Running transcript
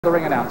The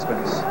ring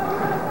announcements.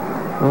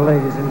 Well,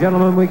 ladies and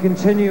gentlemen, we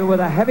continue with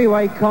a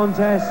heavyweight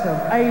contest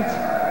of 8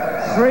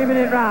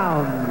 3-minute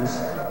rounds.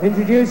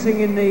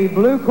 Introducing in the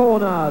blue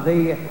corner,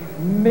 the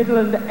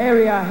Midland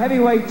area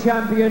heavyweight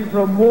champion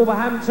from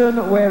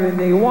Wolverhampton, wearing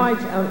the white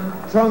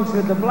trunks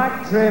with the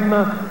black trim,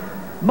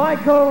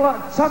 Michael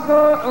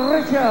Tucker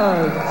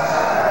Richards.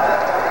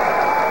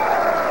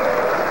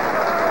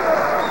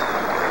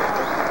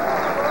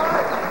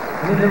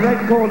 And in the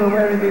red corner,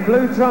 wearing the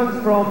blue trunks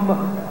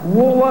from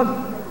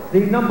Walworth, the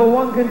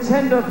 #1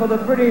 contender for the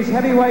British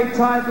heavyweight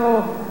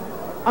title,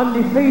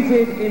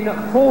 undefeated in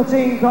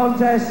 14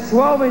 contests,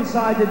 12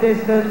 inside the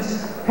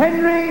distance,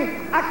 Henry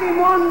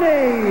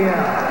Akinwande.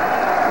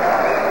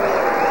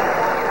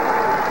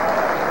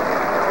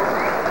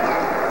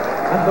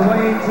 At the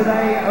weigh-in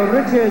today,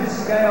 Richards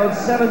scaled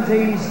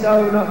 17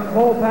 stone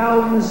 4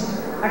 pounds,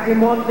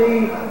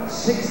 Akinwande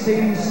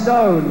 16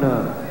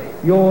 stone.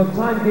 Your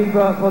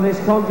timekeeper for this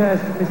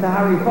contest, Mr.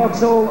 Harry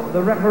Foxall,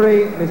 the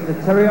referee,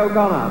 Mr. Terry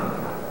O'Connor.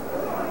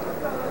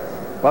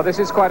 Well, this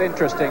is quite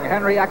interesting.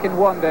 Henry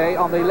Akinwande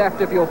on the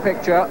left of your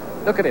picture.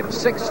 Look at him,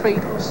 6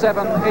 feet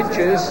 7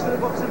 inches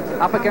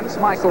up against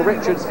Michael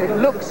Richards. It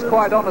looks,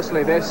 quite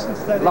honestly, this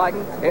like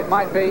it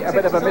might be a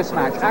bit of a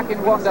mismatch.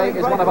 Akinwande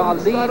is one of our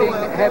leading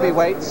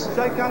heavyweights.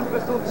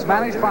 It's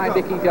managed by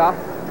Nicky Duff.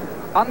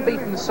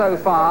 Unbeaten so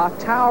far,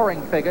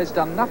 towering figures,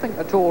 done nothing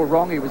at all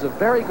wrong. He was a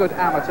very good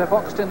amateur,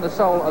 boxed in the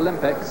Seoul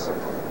Olympics,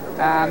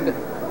 and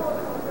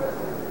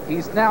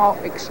he's now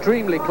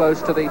extremely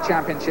close to the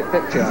championship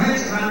picture.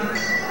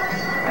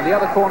 In the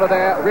other corner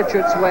there,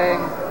 Richards weighing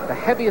the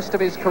heaviest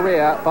of his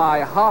career by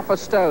half a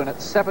stone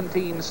at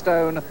 17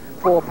 stone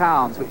 4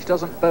 pounds, which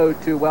doesn't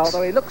bode too well,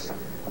 though he looks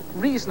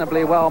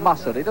reasonably well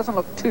muscled. He doesn't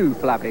look too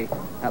flabby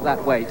at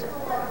that weight.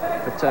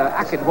 But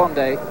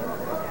Akinwande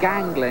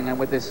gangling and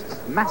with this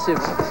massive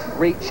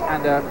reach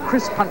and a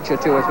crisp puncher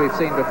too, as we've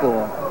seen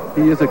before.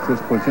 He is a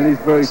crisp puncher, and he's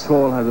very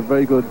tall, has a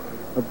very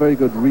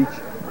good reach,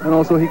 and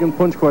also he can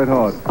punch quite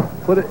hard.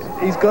 But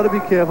he's got to be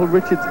careful.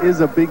 Richards is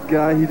a big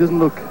guy. He doesn't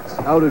look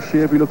out of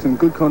shape. He looks in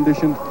good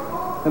condition,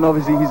 and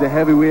obviously he's a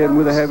heavyweight, and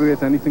with a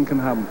heavyweight anything can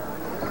happen.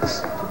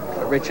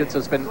 Richards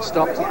has been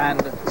stopped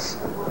and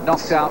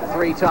knocked out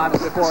 3 times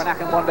before, and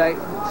Akinwande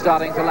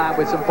starting to land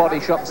with some body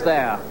shots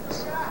there.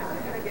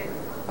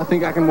 I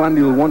think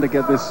Akinwande will want to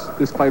get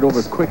this fight over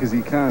as quick as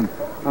he can.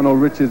 I know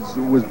Richards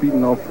was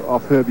beaten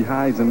off Herbie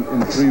Hides in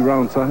 3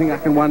 rounds, so I think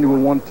Akinwande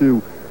will want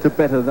to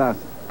better that.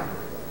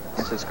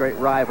 This is great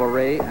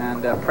rivalry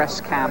and a press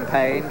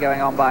campaign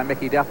going on by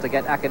Mickey Duff to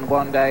get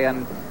Akinwande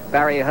and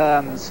Barry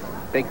Hearn's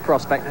big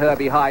prospect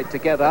Herbie Hyde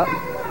together.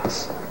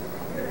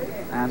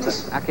 And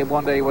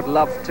Akinwande would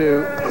love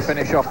to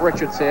finish off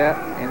Richards here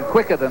in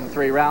quicker than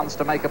 3 rounds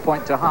to make a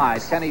point to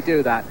Hyde. Can he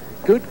do that?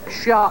 Good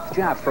sharp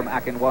jab from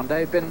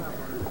Akinwande. Been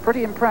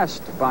pretty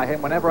impressed by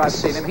him whenever I've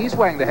seen him. He's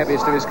weighing the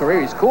heaviest of his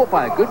career. He's caught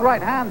by a good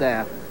right hand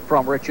there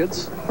from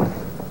Richards.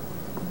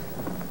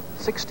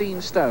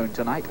 16 stone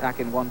tonight,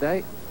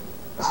 Akinwande.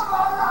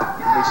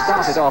 And he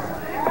started off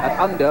at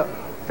under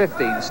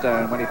 15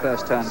 stone when he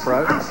first turned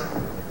pro.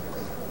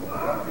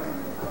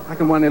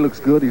 Akinwande looks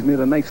good. He's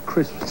made a nice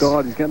crisp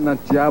start. He's getting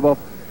that jab off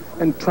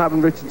and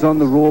trapping Richards on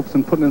the ropes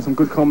and putting in some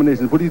good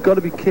combinations. But he's got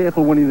to be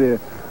careful when he's there.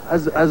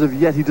 As of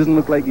yet, he doesn't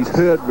look like he's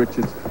hurt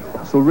Richards.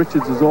 So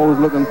Richards is always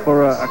looking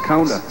for a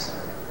counter.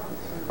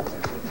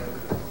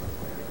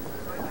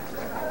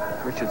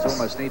 Richards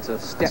almost needs a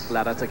step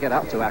ladder to get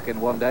up to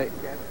Akinwande.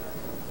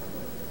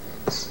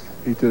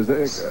 He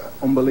does.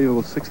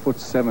 Unbelievable,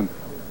 6'7".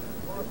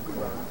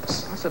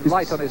 That's a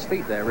light on his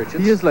feet there,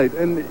 Richards. He is light,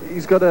 and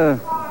he's got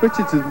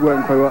Richards is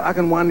working quite well.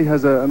 Akinwande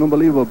has an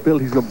unbelievable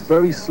build. He's got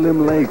very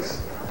slim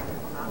legs.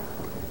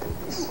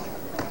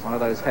 One of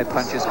those head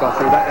punches got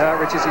through that.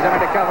 Richards, he's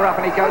having to cover up,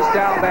 and he goes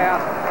down there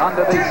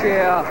under the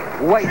sheer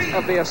weight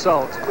of the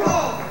assault. 4,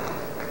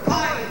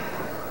 5,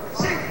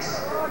 6,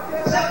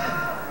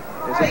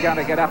 7. Is he going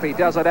to get up? He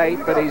does at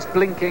 8, but he's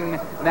blinking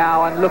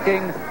now and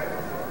looking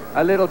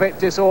a little bit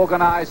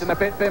disorganized and a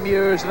bit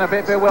bemused and a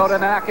bit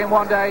bewildered. And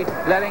Akinwande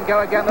letting go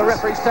again. The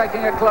referee's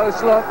taking a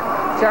close look.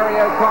 Terry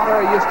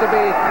O'Connor, who used to be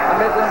a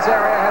Midlands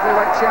area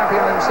heavyweight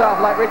champion himself,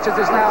 like Richards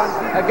is now.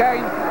 And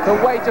again, the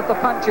weight of the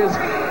punches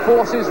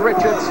forces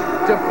Richards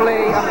to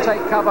flee and take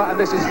cover, and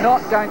this is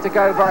not going to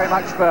go very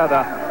much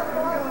further.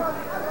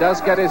 Does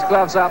get his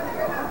gloves up.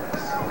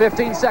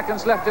 15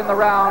 seconds left in the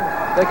round.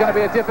 They're going to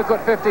be a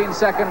difficult 15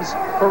 seconds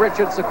for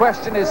Richards. The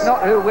question is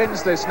not who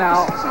wins this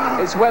now,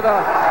 it's whether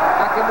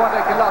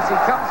Akinwande can last. He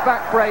comes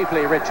back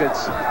bravely,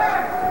 Richards.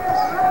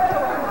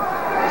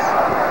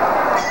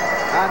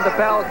 And the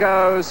bell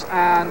goes,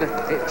 and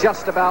it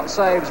just about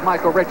saves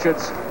Michael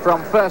Richards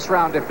from first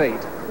round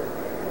defeat.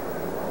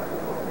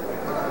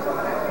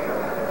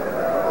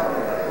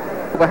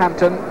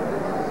 Wolverhampton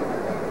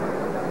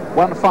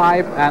won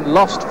 5 and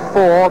lost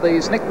 4.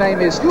 His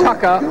nickname is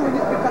Tucker.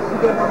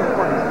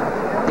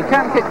 He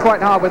can kick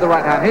quite hard with the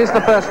right hand. Here's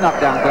the first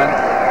knockdown, Glenn.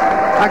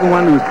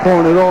 Akinwande was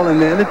pouring it all in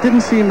there, and it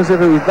didn't seem as if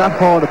it was that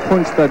hard a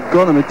punch that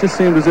got him. It just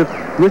seemed as if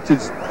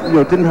Richards,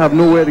 didn't have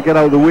nowhere to get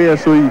out of the way,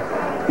 so he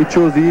he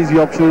chose the easy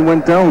option and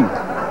went down.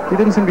 He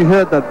didn't seem to be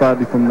hurt that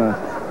badly from that.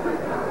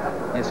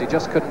 Yes, he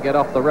just couldn't get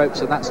off the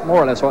ropes, and that's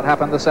more or less what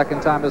happened the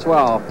second time as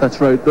well. That's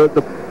right.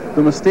 The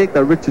mistake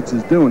that Richards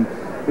is doing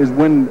is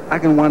when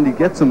Akinwande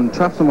gets him and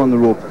traps him on the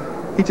rope,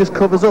 he just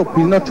covers up.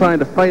 He's not trying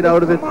to fight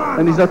out of it,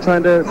 and he's not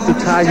trying to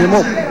tie him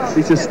up.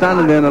 He's just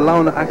standing there and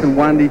allowing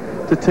Akinwande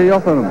to tee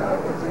off on him.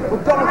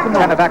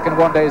 10 of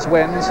Akinwande's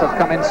wins have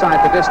come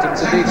inside the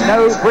distance. Indeed,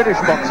 no British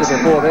boxer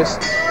before this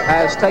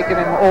has taken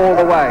him all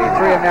the way.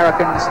 3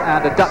 Americans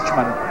and a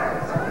Dutchman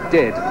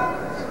did.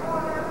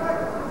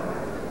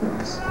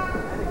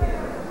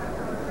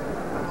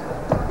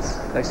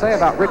 They say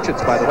about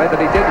Richards, by the way, that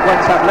he did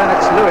once have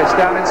Lennox Lewis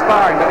down in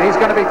sparring, but he's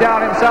going to be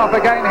down himself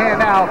again here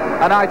now,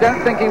 and I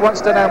don't think he wants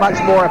to know much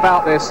more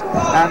about this,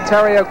 and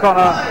Terry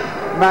O'Connor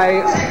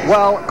may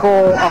well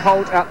call a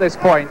halt at this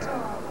point.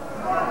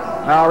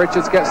 Now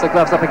Richards gets the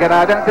gloves up again.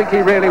 I don't think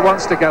he really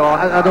wants to go on.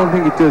 I don't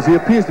think he does. He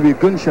appears to be a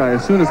gun shy.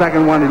 As soon as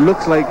Akinwande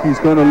looks like he's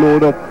going to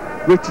load up,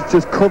 Richards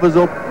just covers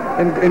up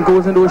and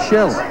goes into a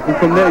shell, and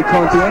from there he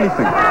can't do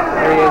anything.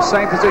 There he is,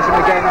 same position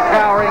again,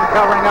 cowering,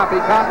 covering up. He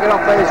can't get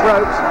off those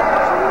ropes.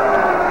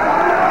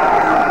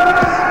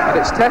 And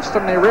it's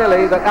testimony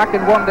really that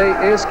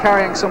Akinwande is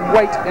carrying some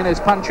weight in his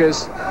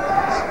punches.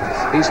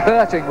 He's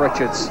hurting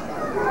Richards.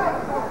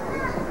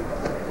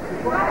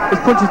 His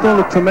punches don't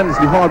look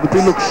tremendously hard, but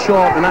they look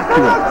sharp and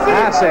accurate.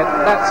 That's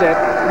it.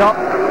 Not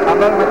a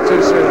moment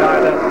too soon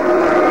either.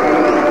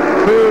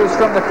 Boos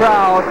from the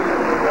crowd,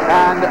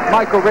 and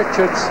Michael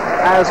Richards,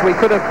 as we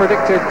could have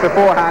predicted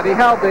beforehand, he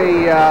held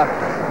the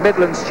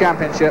Midlands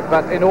Championship,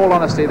 but in all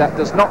honesty that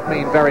does not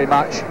mean very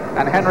much,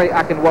 and Henry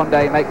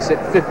Akinwande makes it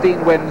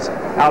 15 wins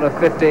out of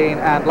 15,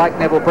 and like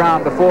Neville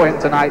Brown before him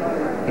tonight,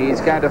 he's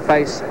going to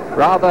face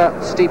rather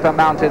steeper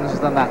mountains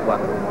than that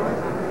one.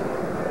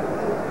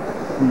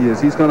 He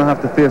is. He's going to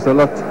have to face a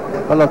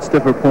lot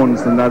stiffer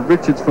opponents than that.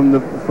 Richards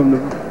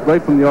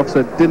right from the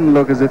offset didn't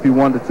look as if he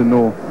wanted to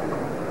know,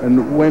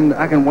 and when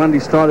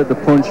Akinwande started the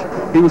punch,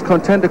 he was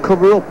content to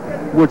cover up,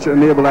 which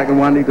enabled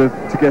Akinwande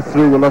to get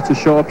through with lots of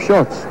sharp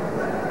shots.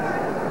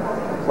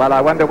 Well,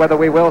 I wonder whether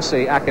we will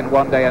see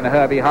Akinwande and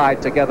Herbie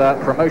Hyde together.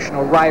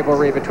 Promotional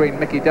rivalry between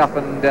Mickey Duff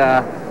and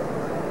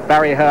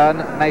Barry Hearn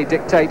may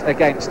dictate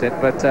against it,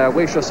 but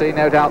we shall see.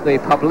 No doubt the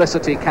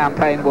publicity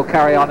campaign will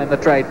carry on in the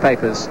trade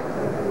papers.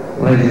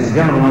 Ladies and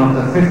gentlemen,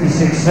 after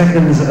 56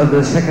 seconds of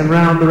the second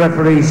round, the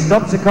referee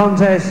stops the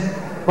contest.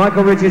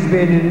 Michael Richards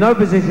being in no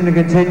position to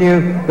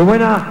continue. The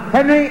winner,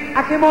 Henry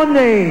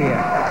Akinwande.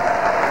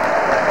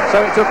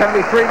 So it took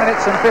only 3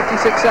 minutes and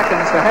 56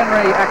 seconds for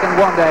Henry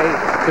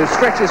Akinwande to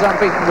stretch his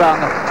unbeaten run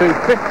to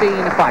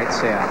 15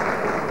 fights here.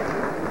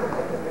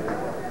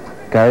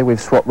 Gary,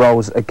 we've swapped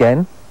roles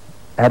again.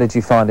 How did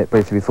you find it,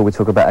 briefly, before we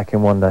talk about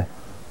Akinwande?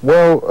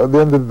 Well, at the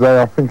end of the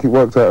day, I think it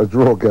worked out a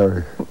draw,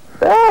 Gary.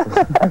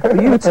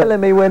 You were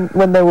telling me when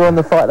they were on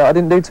the fight that I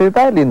didn't do too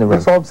badly in the ring.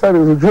 That's what I'm saying, it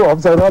was a draw. I'm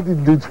saying I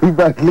didn't do too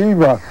badly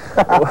either.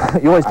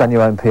 You always done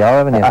your own PR,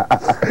 haven't you?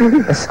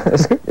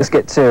 let's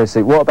get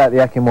seriously. What about the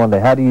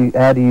Akinwande? How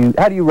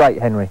do you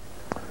rate Henry?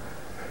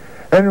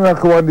 Henry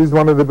Akinwande is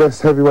one of the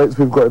best heavyweights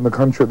we've got in the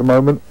country at the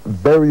moment.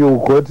 Very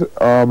awkward,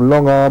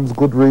 long arms,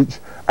 good reach,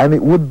 and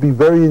it would be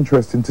very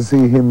interesting to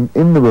see him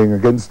in the ring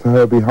against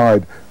Herbie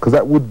Hyde, because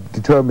that would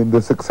determine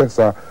the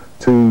successor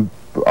to,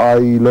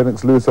 i.e.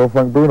 Lennox Lewis or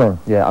Frank Bruno.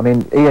 Yeah, I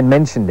mean, Ian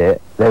mentioned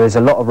it. There is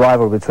a lot of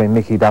rivalry between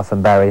Mickey Duff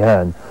and Barry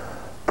Hearn.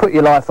 Put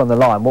your life on the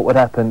line, what would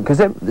happen? Because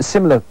they're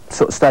similar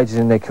sort of stages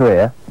in their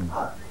career.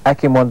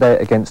 Akinwande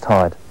against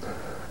Hyde.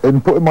 In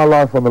putting my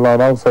life on the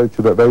line, I'll say to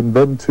you that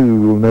them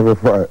two will never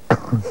fight.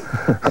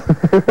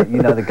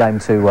 You know the game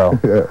too well.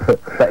 Yeah.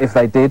 But if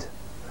they did?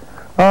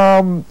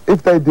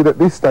 If they did at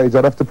this stage,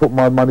 I'd have to put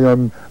my money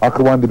on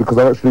Akinwande, because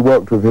I've actually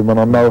worked with him and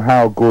I know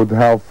how good,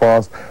 how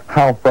fast,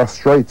 how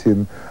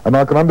frustrating, and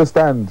I can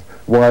understand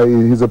why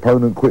his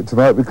opponent quit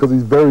tonight, because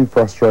he's very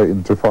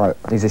frustrating to fight.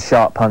 He's a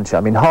sharp puncher.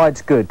 I mean,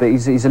 Hyde's good, but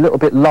he's a little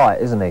bit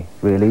light, isn't he,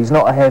 really? He's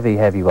not a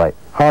heavyweight.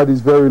 Hyde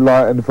is very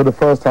light, and for the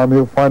first time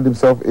he'll find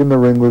himself in the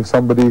ring with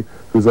somebody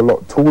who's a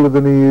lot taller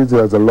than he is, who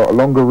has a lot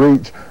longer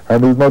reach,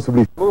 and who's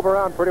mostly... Move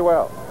around pretty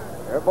well.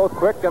 They're both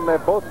quick and they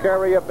both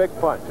carry a big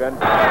punch. And